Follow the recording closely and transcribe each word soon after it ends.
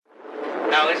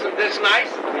Now, isn't this nice?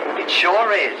 It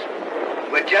sure is.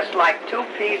 We're just like two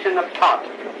peas in a pod.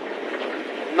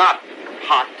 Not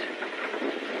hot.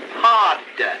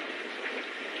 Harder.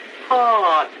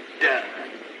 Harder.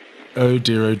 Oh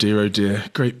dear, oh dear, oh dear.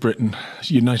 Great Britain,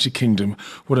 United Kingdom,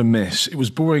 what a mess. It was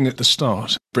boring at the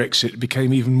start. Brexit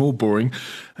became even more boring,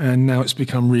 and now it's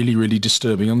become really, really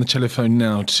disturbing. On the telephone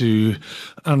now to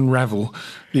unravel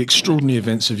the extraordinary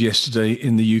events of yesterday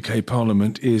in the UK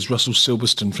Parliament is Russell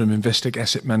Silverstone from Investec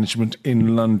Asset Management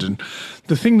in London.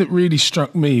 The thing that really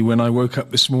struck me when I woke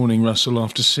up this morning, Russell,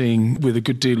 after seeing with a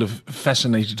good deal of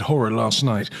fascinated horror last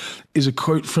night, is a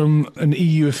quote from an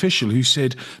EU official who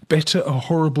said, better a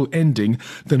horrible ending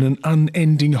than an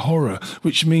unending horror,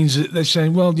 which means that they're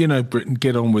saying, well, you know, Britain,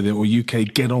 get on with it, or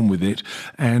UK, get on with it,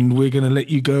 and we're going to let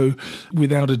you go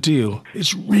without a deal.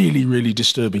 It's really, really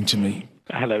disturbing to me.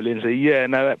 Hello, Lindsay. Yeah,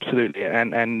 no, absolutely.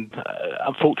 And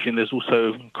unfortunately, there's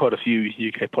also quite a few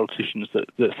UK politicians that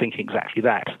think exactly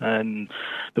that. And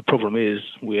the problem is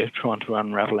we're trying to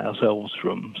unravel ourselves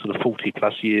from sort of 40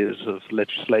 plus years of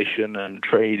legislation and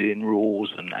trade-in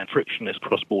rules and frictionless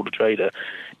cross-border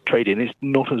trading. It's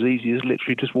not as easy as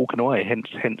literally just walking away, hence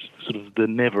sort of the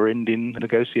never-ending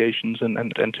negotiations and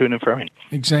to and fro.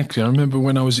 Exactly. I remember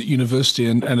when I was at university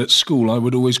and at school, I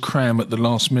would always cram at the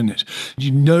last minute.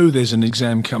 You know there's an exam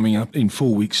coming up in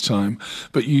 4 weeks' time,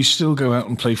 but you still go out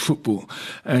and play football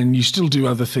and you still do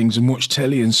other things and watch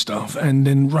telly and stuff, and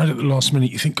then right at the last minute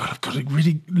you think, God, I've got to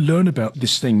really learn about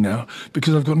this thing now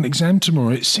because I've got an exam tomorrow.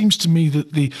 It seems to me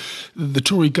that the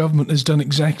Tory government has done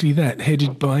exactly that,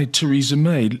 headed by Theresa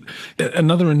May.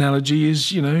 Another analogy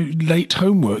is, you know, late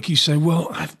homework. You say,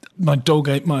 well, my dog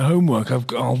ate my homework,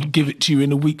 I'll give it to you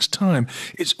in a week's time.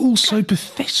 It's all so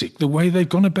pathetic the way they've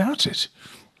gone about it.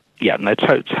 Yeah, no,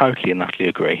 totally and utterly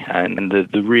agree. And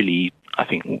the really, I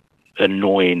think,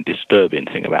 annoying, disturbing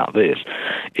thing about this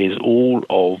is all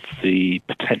of the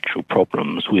potential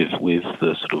problems with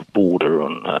the sort of border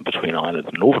on between Ireland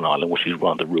and Northern Ireland, which is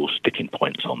one of the real sticking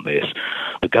points on this.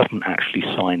 The government actually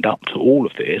signed up to all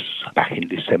of this back in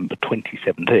December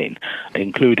 2017,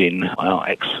 including our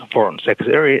ex-Foreign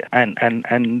Secretary, and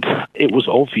it was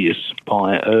obvious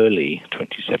by early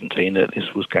 2017 that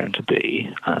this was going to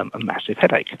be a massive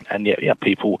headache. And yet,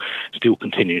 people still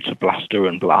continue to bluster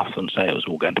and bluff and say it was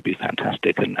all going to be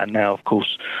fantastic, and now, of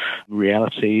course,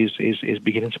 reality is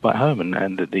beginning to bite home,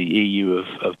 and the EU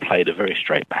have played a very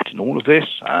straight bat in all of this.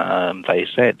 They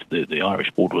said the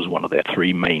Irish border was one of their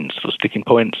three main sort of sticking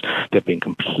points. They've been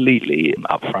completely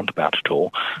upfront about it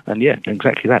all, and yeah,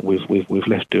 exactly that. We've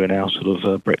left doing our sort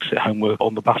of Brexit homework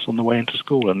on the bus on the way into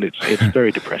school, and it's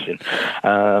very depressing.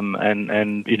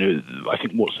 And you know, I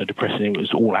think what's so depressing, it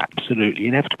was all absolutely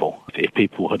inevitable. If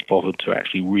people had bothered to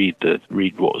actually read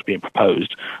what was being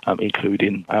proposed,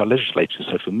 including our legislators.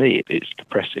 So for me, it's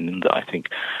depressing in that I think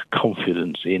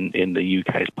confidence in the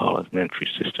UK's parliamentary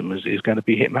system is going to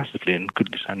be hit massively, and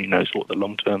goodness only knows what the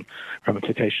long-term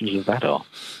ramifications of that are.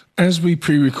 As we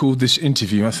pre-record this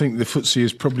interview, I think the FTSE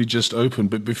is probably just open,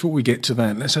 but before we get to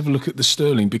that, let's have a look at the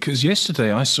sterling, because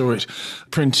yesterday I saw it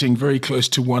printing very close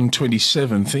to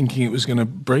 127, thinking it was going to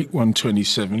break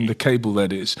 127, the cable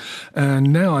that is,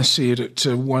 and now I see it at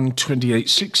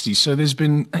 128.60, so there's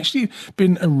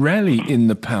been a rally in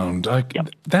the pound.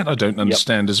 That I don't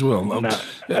understand as well.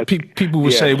 No. People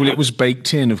will say, well, it was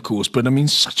baked in, of course, but I mean,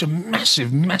 such a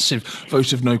massive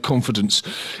vote of no confidence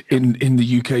in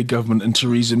the UK government and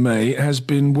Theresa May has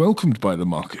been welcomed by the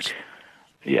market.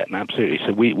 Yeah, absolutely.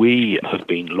 So we have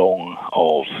been long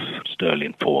of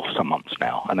sterling for some months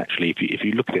now, and actually, if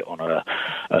you look at it on a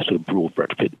sort of broad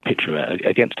picture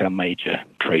against our major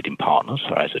trading partners,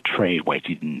 so as a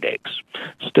trade-weighted index,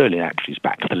 sterling actually is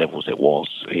back to the levels it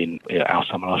was in our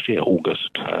summer last year,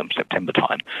 August, September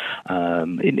time,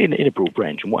 in a broad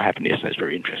range. And what happened yesterday is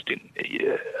very interesting.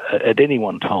 At any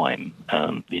one time,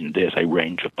 there's a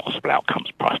range of possible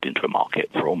outcomes priced into a market,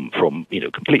 from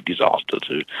complete disaster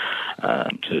to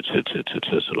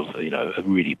sort of, a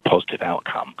really positive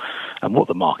outcome. And what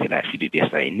the market actually did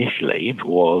yesterday initially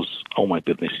was, oh my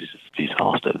goodness, this is a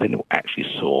disaster. Then it actually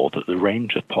saw that the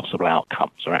range of possible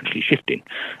outcomes are actually shifting.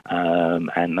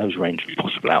 And those range of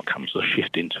possible outcomes are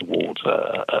shifting towards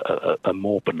a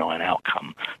more benign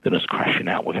outcome than us crashing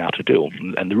out without a deal.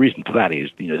 And the reason for that is,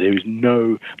 there is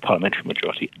no parliamentary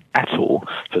majority at all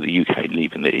for the UK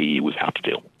leaving the EU without a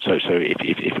deal. So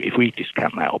if we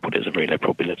discount that or put it as a very low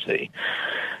probability,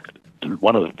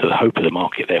 one of the hope of the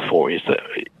market, therefore, is that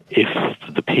if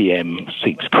the PM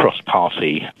seeks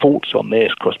cross-party thoughts on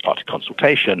this, cross-party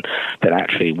consultation, then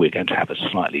actually we're going to have a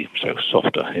slightly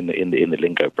softer in the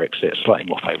lingo Brexit, slightly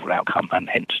more favourable outcome, and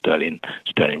hence sterling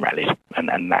rallies,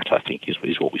 and that I think is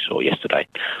what we saw yesterday.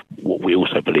 What we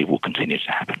also believe will continue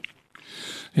to happen.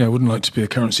 Yeah, I wouldn't like to be a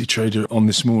currency trader on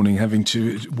this morning, having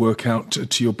to work out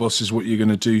to your bosses what you're going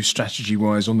to do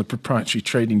strategy-wise on the proprietary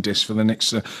trading desk for the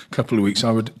next couple of weeks.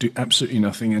 I would do absolutely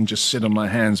nothing and just sit on my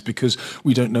hands because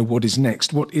we don't know what is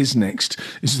next. What is next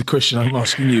is the question I'm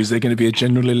asking you. Is there going to be a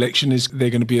general election? Is there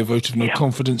going to be a vote of no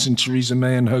confidence in Theresa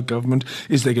May and her government?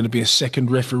 Is there going to be a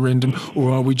second referendum? Or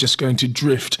are we just going to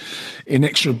drift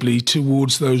inexorably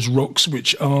towards those rocks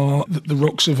which are the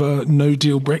rocks of a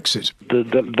no-deal Brexit?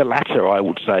 The latter, I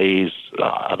would say, is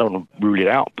I don't want to rule it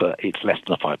out, but it's less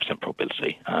than a 5%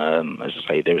 probability. As I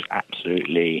say, there is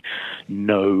absolutely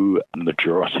no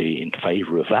majority in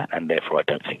favour of that, and therefore I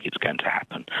don't think it's going to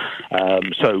happen.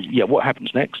 What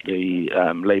happens next? The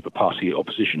Labour Party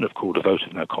opposition have called a vote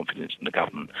of no confidence in the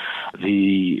government.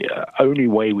 The only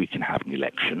way we can have an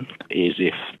election is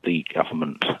if the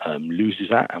government loses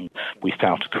that, and we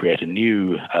fail to create a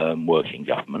new working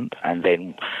government, and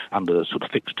then under the sort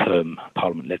of fixed-term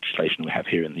Parliament legislation we have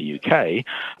here in the UK,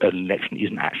 an election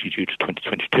isn't actually due to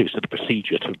 2022. So the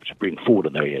procedure to bring forward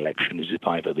an early election is if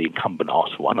either the incumbent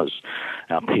asks for one, as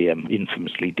our PM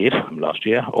infamously did last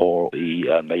year, or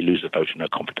they lose the vote of no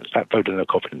confidence. That vote of no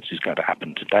confidence is going to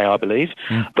happen today, I believe,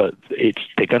 but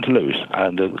they're going to lose.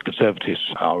 And the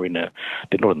Conservatives are they're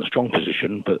not in a strong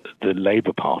position, but the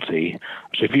Labour Party,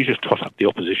 so if you just tot up the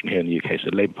opposition here in the UK, so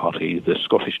the Labour Party, the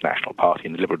Scottish National Party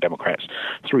and the Liberal Democrats,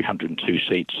 302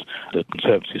 seats, the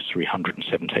Conservatives 317.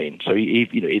 So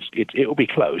it'll be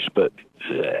close, but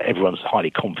everyone's highly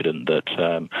confident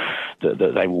that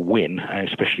they will win,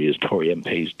 especially as Tory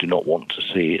MPs do not want to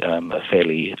see a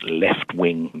fairly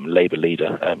left-wing Labour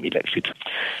leader elected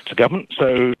to government.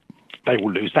 So they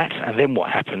will lose that, and then what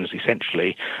happens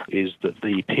essentially is that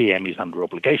the PM is under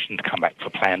obligation to come back for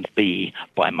Plan B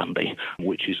by Monday,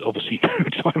 which is obviously no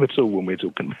time at all when we're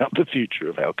talking about the future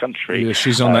of our country. Yeah,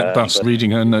 she's on that bus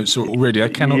reading her notes already. I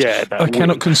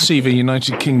cannot conceive a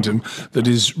United Kingdom that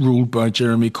is ruled by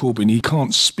Jeremy Corbyn. He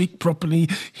can't speak properly.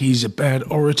 He's a bad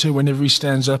orator whenever he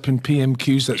stands up in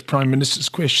PMQs. That's Prime Minister's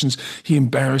questions. He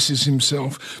embarrasses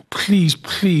himself.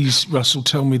 Please, Russell,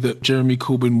 tell me that Jeremy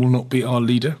Corbyn will not be our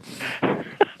leader.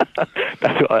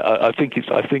 I think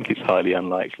it's highly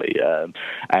unlikely,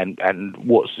 and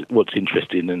what's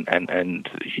interesting and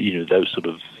those sort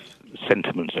of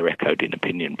sentiments are echoed in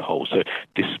opinion polls. So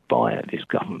despite this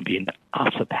government being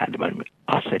utter pandemonium,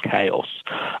 utter chaos,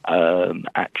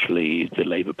 actually the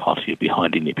Labour Party are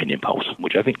behind in the opinion polls,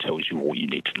 which I think tells you all you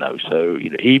need to know. So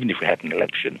even if we had an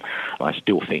election, I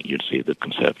still think you'd see the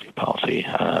Conservative Party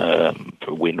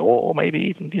win, or maybe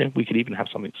even we could even have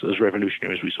something as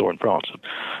revolutionary as we saw in France,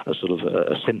 a sort of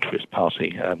a centrist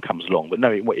party comes along. But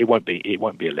no, it won't be a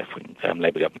left-wing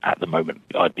Labour government at the moment.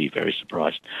 I'd be very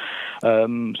surprised.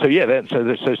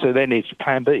 Then it's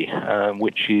Plan B,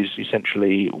 which is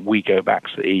essentially we go back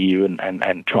to the EU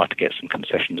and try to get some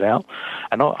concessions out.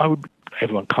 And I would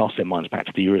everyone cast their minds back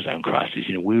to the Eurozone crisis.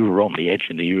 We were on the edge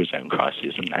in the Eurozone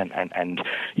crisis, and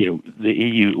the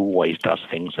EU always does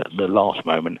things at the last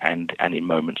moment and in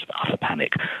moments of utter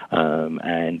panic.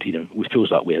 It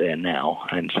feels like we're there now,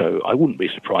 and so I wouldn't be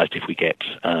surprised if we get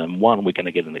one, we're going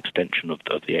to get an extension of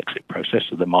the exit process,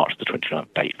 so the March the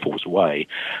 29th date falls away,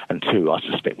 and two, I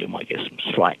suspect we might get some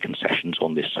slight concessions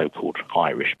on this so-called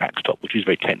Irish backstop, which is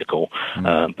very technical,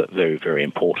 but very, very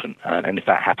important. And if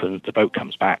that happens, the vote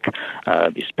comes back,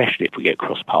 especially if we get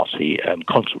cross-party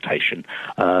consultation,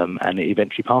 and it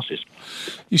eventually passes.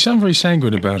 You sound very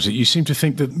sanguine about it. You seem to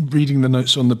think that reading the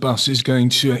notes on the bus is going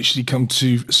to actually come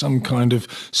to some kind of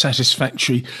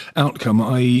satisfactory outcome,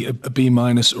 i.e. a B-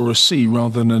 or a C,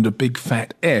 rather than a big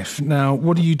fat F. Now,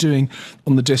 what are you doing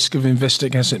on the desk of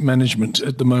Investec Asset Management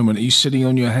at the moment? Are you sitting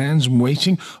on your hands and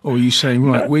waiting, or are you saying,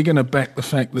 right, we're going to back the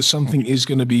fact that something is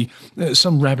going to be,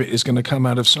 some rabbit is going to come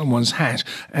out of someone's hat,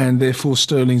 and therefore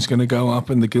sterling's going to go up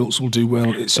and the gilts will do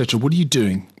well, etc. What are you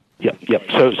doing? Yep.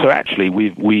 So actually,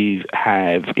 we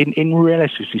have in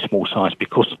relatively small size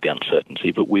because of the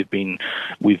uncertainty, but we've been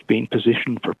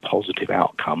positioned for a positive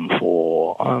outcome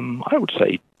for I would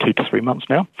say 2 to 3 months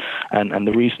now, and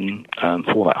the reason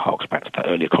for that harks back to that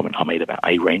earlier comment I made about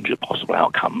a range of possible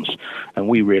outcomes. And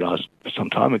we realised some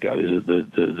time ago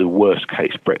that the worst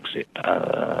case Brexit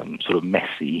sort of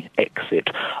messy exit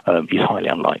is highly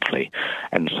unlikely,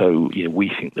 and so we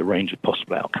think the range of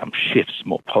possible outcomes shifts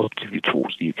more positively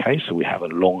towards the UK. So we have a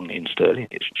long in sterling,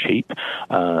 it's cheap,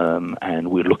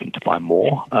 and we're looking to buy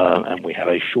more, and we have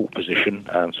a short position,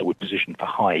 so we're positioned for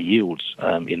higher yields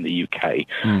in the UK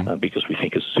because we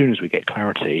think as soon as we get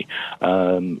clarity,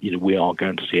 we are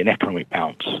going to see an economic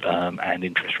bounce, and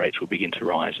interest rates will begin to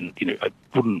rise. And I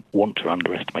wouldn't want to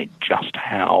underestimate just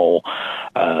how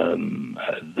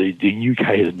the UK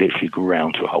has literally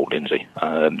ground to a halt, Lindsay.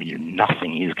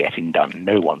 Nothing is getting done.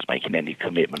 No one's making any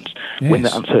commitments. Yes. When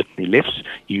that uncertainty lifts,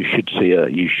 you should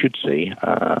see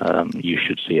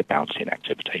a bounce in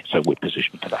activity. So we're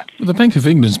positioned for that. Well, the Bank of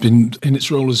England's been, in its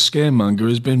role as scaremonger,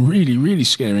 has been really, really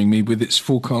scaring me with its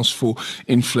forecast for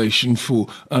inflation, for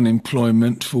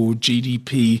unemployment, for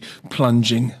GDP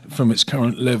plunging from its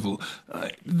current level.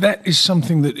 That is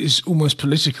something that is almost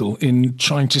political in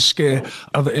trying to scare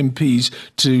other MPs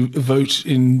to vote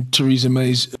in Theresa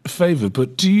May's favour.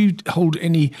 But do you hold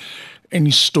any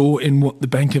store in what the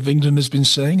Bank of England has been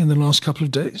saying in the last couple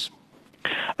of days?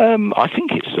 I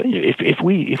think it's if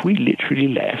we literally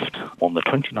left on the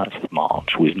 29th of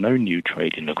March with no new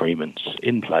trading agreements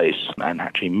in place and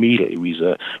actually immediately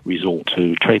resort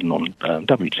to trading on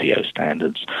WTO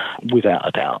standards, without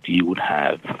a doubt you would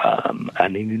have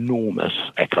an enormous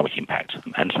economic impact.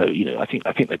 And so I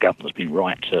think the government's been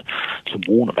right to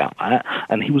warn about that,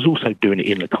 and he was also doing it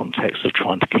in the context of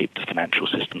trying to keep the financial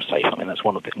system safe. I mean, that's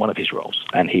one of his roles,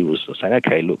 and he was saying,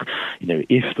 okay, look,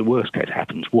 if the worst case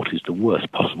happens, what is the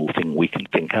worst possible thing we can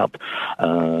think up,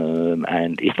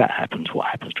 and if that happens, what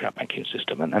happens to our banking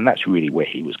system? And that's really where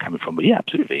he was coming from. But yeah,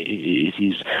 absolutely,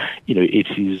 it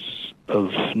is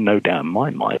of no doubt in my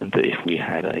mind that if we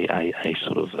had a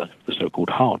sort of the so-called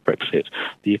hard Brexit,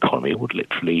 the economy would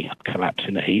literally collapse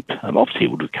in a heap. Obviously,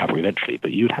 it would recover eventually,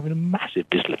 but you would have a massive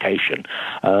dislocation,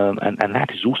 and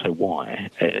that is also why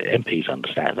MPs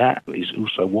understand that. Is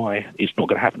also why it's not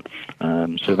going to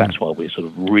happen. So that's why we're sort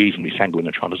of reasonably sanguine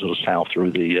and trying to sort of sail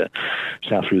through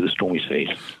the stormy seas.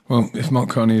 Well, if Mark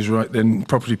Carney is right, then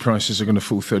property prices are going to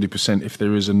fall 30% if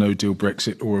there is a no-deal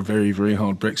Brexit or a very, very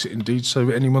hard Brexit indeed. So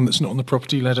anyone that's not on the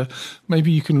property ladder,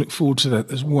 maybe you can look forward to that.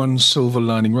 There's one silver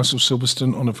lining. Russell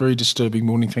Silverstone, on a very disturbing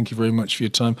morning, thank you very much for your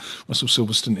time. Russell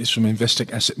Silverstone is from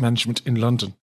Investec Asset Management in London.